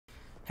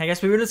Hey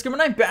guys, it's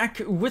Gamer9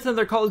 back with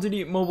another Call of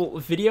Duty Mobile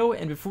video,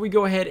 and before we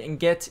go ahead and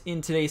get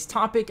in today's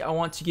topic, I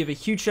want to give a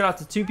huge shout out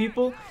to two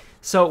people.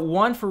 So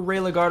one for Ray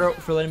Legardo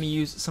for letting me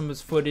use some of his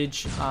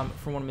footage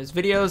from one of his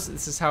videos.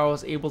 This is how I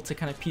was able to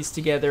kind of piece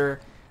together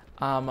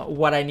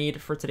what I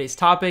need for today's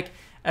topic,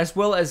 as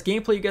well as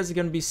gameplay you guys are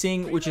going to be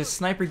seeing, which is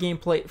sniper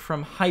gameplay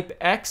from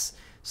HypeX.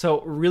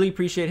 So really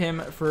appreciate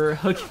him for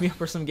hooking me up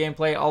for some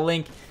gameplay. I'll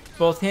link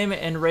both him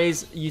and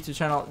Ray's YouTube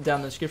channel down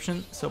in the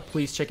description, so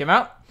please check him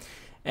out.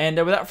 And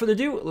without further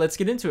ado, let's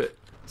get into it.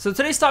 So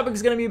today's topic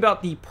is going to be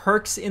about the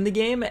perks in the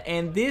game,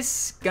 and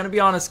this, gonna be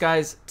honest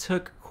guys,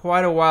 took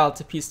quite a while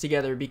to piece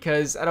together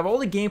because out of all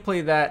the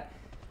gameplay that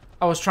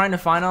I was trying to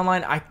find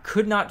online, I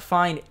could not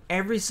find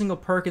every single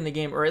perk in the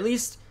game, or at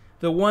least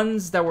the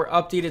ones that were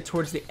updated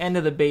towards the end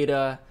of the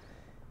beta,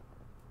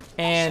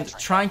 and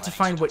trying to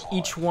find what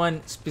each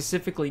one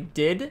specifically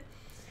did.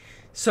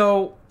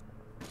 So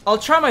I'll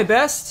try my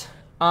best.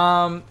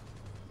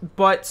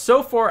 But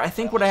so far, I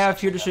think what I have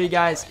here to show you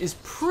guys is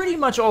pretty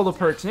much all the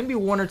perks. Maybe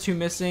one or two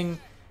missing.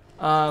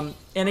 And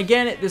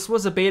again, this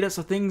was a beta,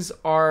 so things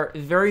are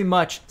very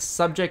much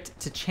subject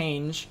to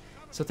change.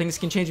 So things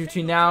can change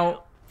between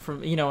now,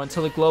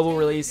 until the global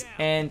release.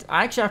 And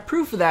I actually have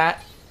proof of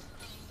that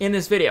in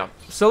this video.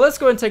 So let's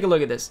go ahead and take a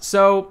look at this.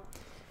 So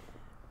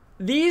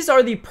these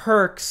are the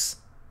perks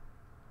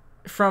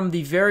from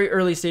the very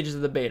early stages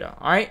of the beta.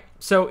 All right.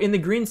 So in the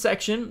green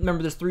section,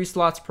 remember there's 3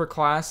 slots per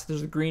class.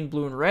 There's the green,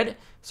 blue, and red.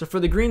 So for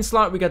the green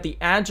slot, we got the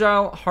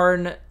Agile,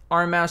 Hardened,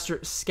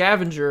 Armmaster,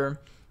 Scavenger,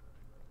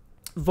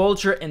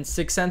 Vulture, and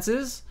Sixth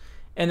Senses.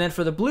 And then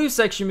for the blue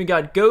section, we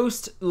got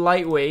Ghost,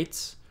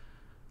 Lightweight,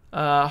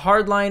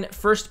 Hardline,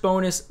 First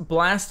Bonus,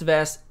 Blast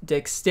Vest,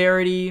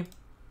 Dexterity,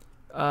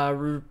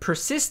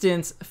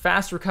 Persistence,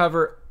 Fast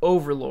Recover,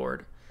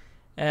 Overlord.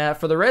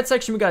 For the red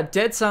section, we got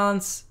Dead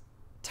Silence,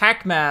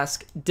 Tac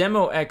Mask,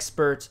 Demo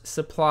Expert,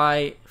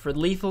 Supply for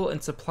Lethal,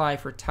 and Supply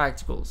for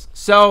Tacticals.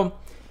 So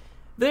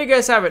there you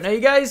guys have it. Now you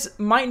guys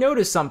might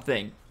notice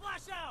something.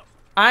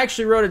 I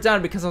actually wrote it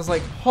down because I was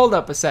like, hold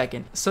up a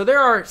second. So there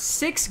are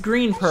 6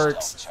 green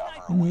perks,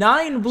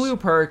 9 blue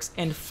perks,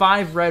 and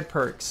 5 red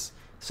perks.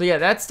 So yeah,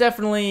 that's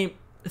definitely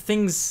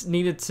things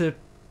needed to,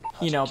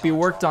 be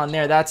worked on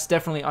there. That's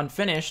definitely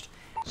unfinished.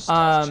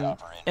 And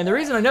the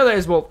reason I know that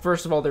is, well,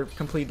 first of all, they're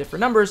completely different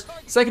numbers.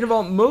 Second of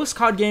all, most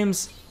COD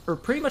games, or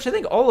pretty much I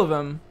think all of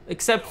them,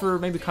 except for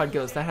maybe COD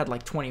Ghost, that had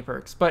like 20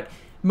 perks. But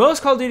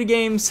most Call of Duty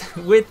games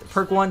with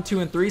perk 1,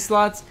 2, and 3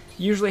 slots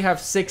usually have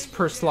 6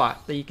 per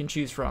slot that you can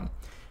choose from.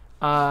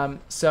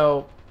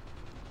 So,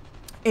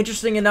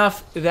 interesting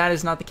enough, that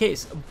is not the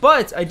case.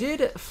 But I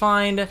did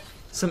find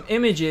some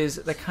images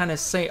that kind of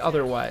say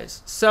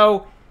otherwise.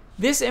 So,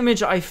 this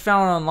image I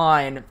found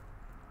online,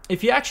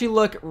 if you actually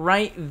look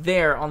right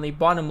there on the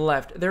bottom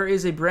left, there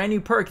is a brand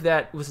new perk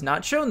that was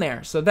not shown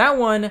there. So that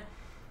one,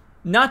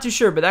 not too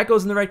sure, but that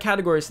goes in the red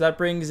category, so that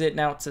brings it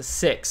now to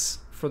 6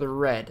 for the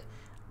red.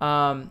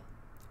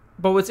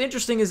 But what's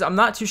interesting is I'm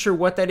not too sure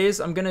what that is.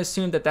 I'm going to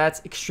assume that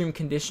that's extreme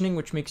conditioning,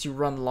 which makes you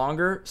run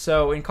longer.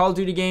 So in Call of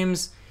Duty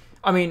games,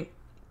 I mean,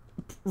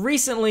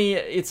 recently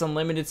it's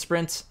unlimited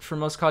sprint for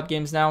most COD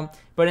games now,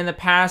 but in the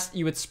past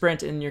you would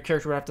sprint and your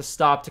character would have to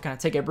stop to kind of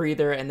take a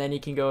breather and then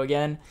you can go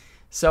again.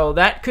 So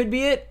that could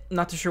be it.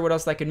 Not too sure what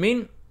else that could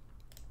mean.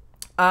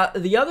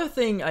 The other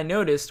thing I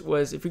noticed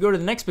was if we go to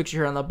the next picture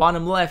here on the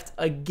bottom left,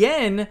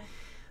 again,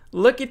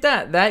 look at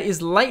that. That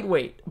is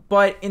lightweight.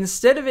 But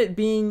instead of it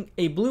being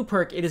a blue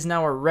perk, it is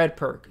now a red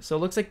perk. So it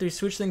looks like they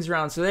switched things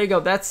around. So there you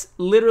go. That's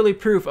literally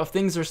proof of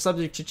things are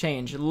subject to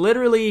change.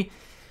 Literally,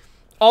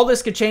 all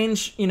this could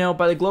change,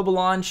 by the global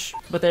launch.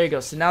 But there you go.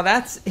 So now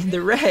that's in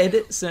the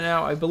red. So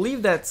now I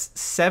believe that's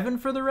 7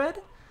 for the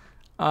red.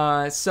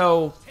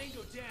 So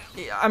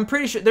I'm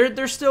pretty sure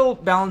they're still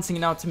balancing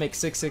it out to make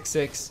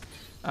 666.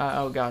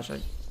 Oh gosh, I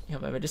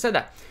hope I just said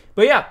that.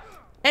 But yeah,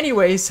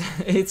 anyways,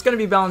 it's going to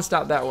be balanced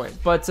out that way.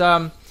 But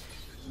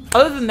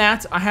other than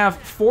that, I have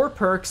 4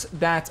 perks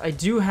that I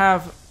do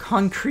have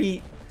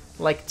concrete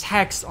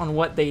text on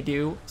what they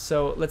do.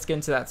 So let's get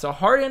into that. So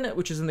Harden,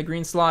 which is in the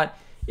green slot,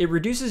 it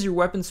reduces your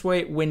weapon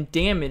sway when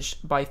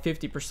damaged by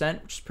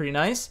 50%, which is pretty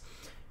nice.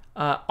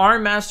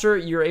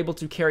 Armmaster, you're able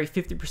to carry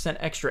 50%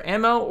 extra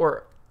ammo,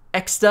 or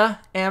extra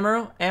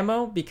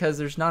ammo because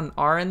there's not an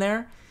R in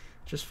there,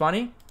 which is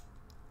funny.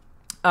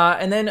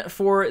 And then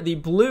for the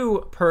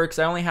blue perks,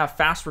 I only have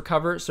Fast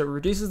Recover, so it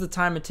reduces the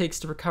time it takes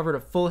to recover to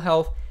full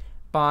health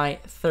by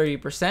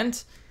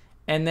 30%.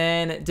 And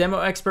then Demo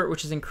Expert,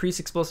 which is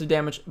increased explosive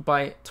damage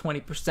by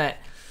 20%.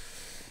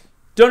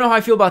 Don't know how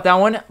I feel about that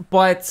one,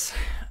 but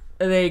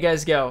there you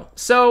guys go.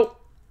 So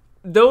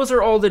those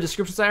are all the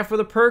descriptions I have for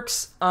the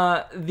perks.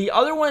 The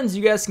other ones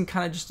you guys can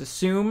kind of just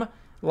assume,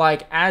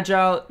 like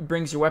Agile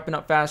brings your weapon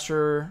up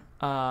faster,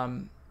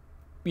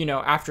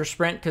 after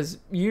sprint, because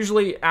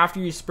usually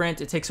after you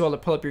sprint, it takes a while to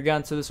pull up your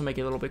gun, so this will make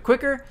it a little bit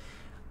quicker,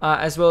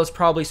 as well as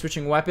probably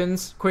switching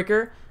weapons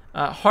quicker.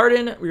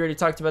 Harden, we already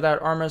talked about that.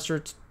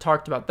 Armmaster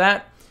talked about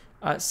that.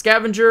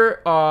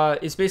 Scavenger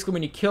is basically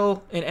when you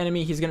kill an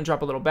enemy, he's going to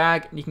drop a little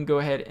bag, and you can go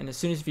ahead and as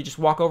soon as if you just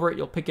walk over it,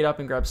 you'll pick it up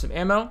and grab some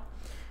ammo.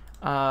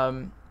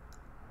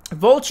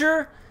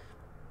 Vulture,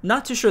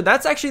 not too sure.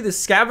 That's actually the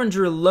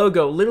scavenger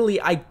logo,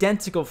 literally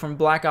identical from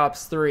Black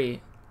Ops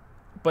 3,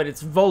 but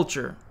it's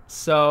Vulture.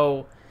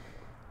 So,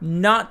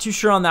 not too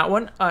sure on that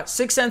one.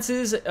 Sixth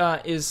Senses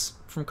is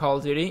from Call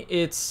of Duty.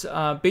 It's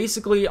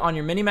basically on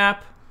your minimap.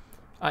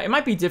 It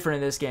might be different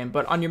in this game,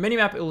 but on your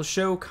minimap, it will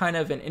show kind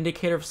of an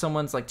indicator if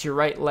someone's like to your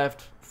right,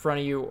 left, front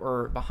of you,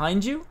 or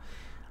behind you.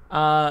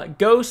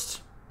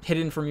 Ghost,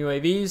 hidden from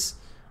UAVs.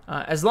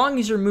 As long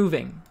as you're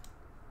moving,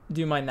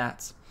 do mind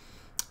that.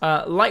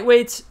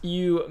 Lightweight,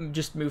 you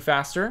just move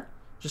faster,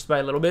 just by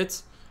a little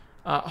bit.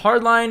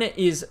 Hardline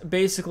is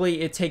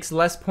basically, it takes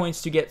less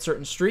points to get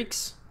certain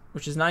streaks,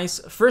 which is nice.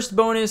 First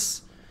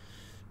bonus,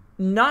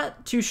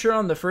 not too sure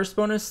on the first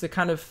bonus. That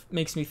kind of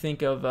makes me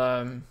think of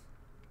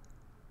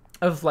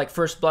like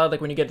First Blood.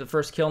 Like when you get the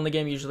first kill in the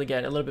game, you usually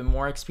get a little bit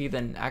more XP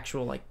than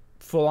actual like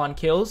full-on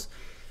kills.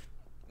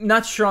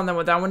 Not sure on that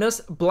what that one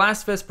does.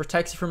 Blast Vest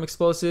protects you from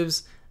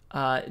explosives.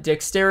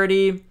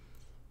 Dexterity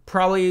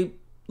probably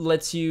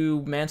lets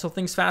you mantle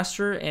things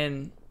faster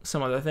and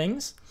some other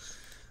things.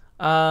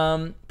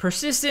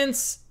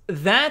 Persistence,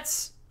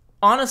 that's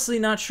honestly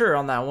not sure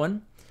on that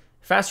one.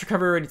 Fast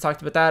recovery, already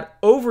talked about that.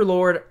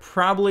 Overlord,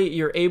 probably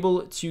you're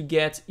able to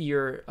get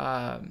your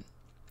what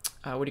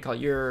do you call it?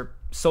 Your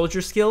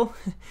soldier skill,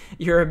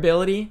 your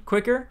ability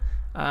quicker,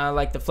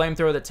 like the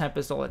flamethrower, the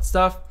tempest, all that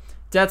stuff.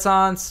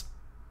 Detsons,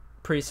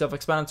 pretty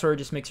self-explanatory,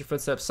 just makes your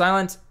footsteps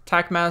silent.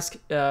 Tac mask,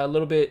 a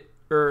little bit,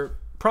 or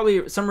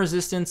probably some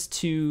resistance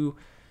to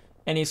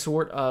any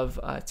sort of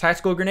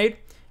tactical grenade.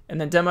 And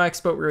then Demo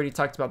Expo, we already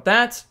talked about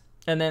that.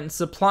 And then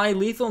Supply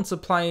Lethal and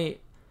Supply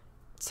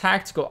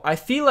Tactical. I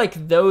feel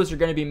like those are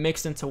going to be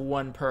mixed into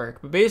one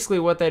perk. But basically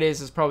what that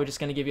is probably just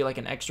going to give you like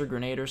an extra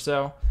grenade or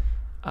so.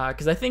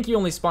 Because I think you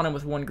only spawn in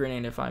with one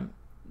grenade if I'm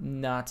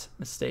not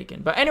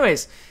mistaken. But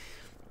anyways,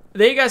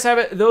 there you guys have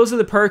it. Those are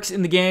the perks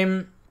in the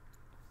game.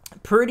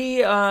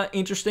 Pretty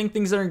interesting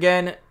things that are,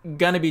 again,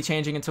 going to be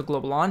changing until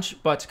global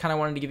launch. But kind of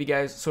wanted to give you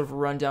guys sort of a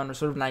rundown or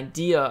sort of an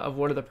idea of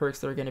what are the perks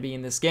that are going to be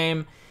in this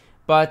game.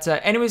 But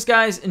anyways,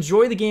 guys,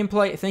 enjoy the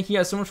gameplay. Thank you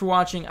guys so much for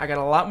watching. I got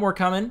a lot more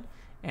coming.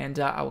 And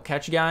I will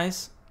catch you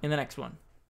guys in the next one.